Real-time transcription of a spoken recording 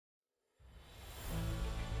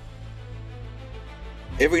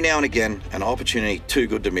Every now and again, an opportunity too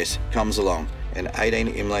good to miss comes along, and 18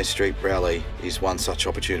 Imlay Street, Broulee is one such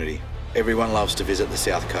opportunity. Everyone loves to visit the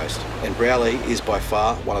south coast, and Broulee is by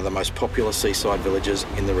far one of the most popular seaside villages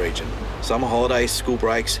in the region. Summer holidays, school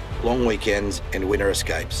breaks, long weekends and winter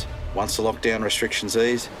escapes. Once the lockdown restrictions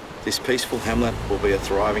ease, this peaceful hamlet will be a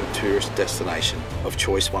thriving tourist destination of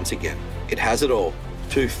choice once again. It has it all.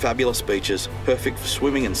 2 fabulous beaches, perfect for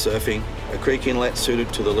swimming and surfing, a creek inlet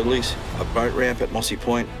suited to the lilies, a boat ramp at Mossy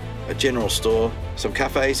Point, a general store, some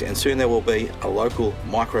cafes, and soon there will be a local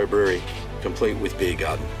microbrewery, complete with beer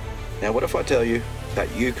garden. Now what if I tell you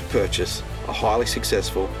that you could purchase a highly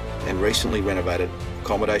successful and recently renovated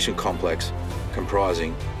accommodation complex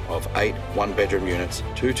comprising of 8 one-bedroom units,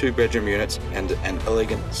 2 two-bedroom units and an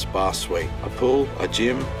elegant spa suite, a pool, a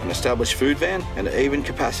gym, an established food van and even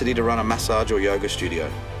capacity to run a massage or yoga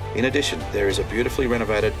studio. In addition, there is a beautifully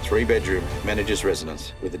renovated 3-bedroom manager's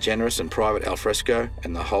residence with a generous and private alfresco,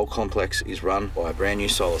 and the whole complex is run by a brand new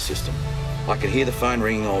solar system. I can hear the phone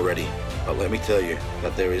ringing already, but let me tell you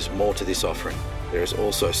that there is more to this offering. There is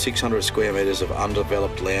also 600 square metres of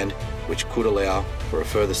undeveloped land, which could allow for a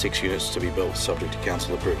further 6 units to be built subject to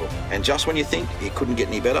council approval. And just when you think it couldn't get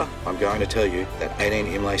any better, I'm going to tell you that 18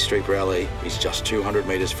 Imlay Street, Broulee is just 200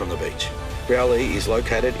 metres from the beach. Broulee is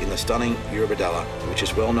located in the stunning Eurobodalla, which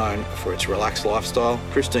is well known for its relaxed lifestyle,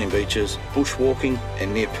 pristine beaches, bushwalking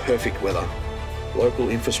and near perfect weather. Local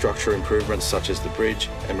infrastructure improvements such as the bridge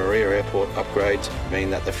and Maria Airport upgrades mean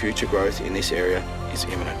that the future growth in this area is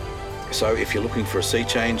imminent. So if you're looking for a sea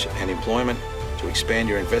change and employment, to expand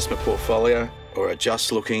your investment portfolio, or are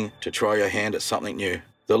just looking to try your hand at something new,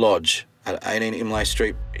 the Lodge at 18 Imlay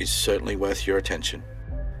Street is certainly worth your attention.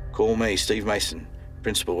 Call me, Steve Mason,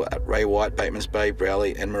 Principal at Ray White, Batemans Bay,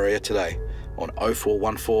 Broulee and Maria today on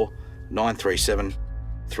 0414 937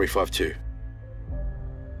 352.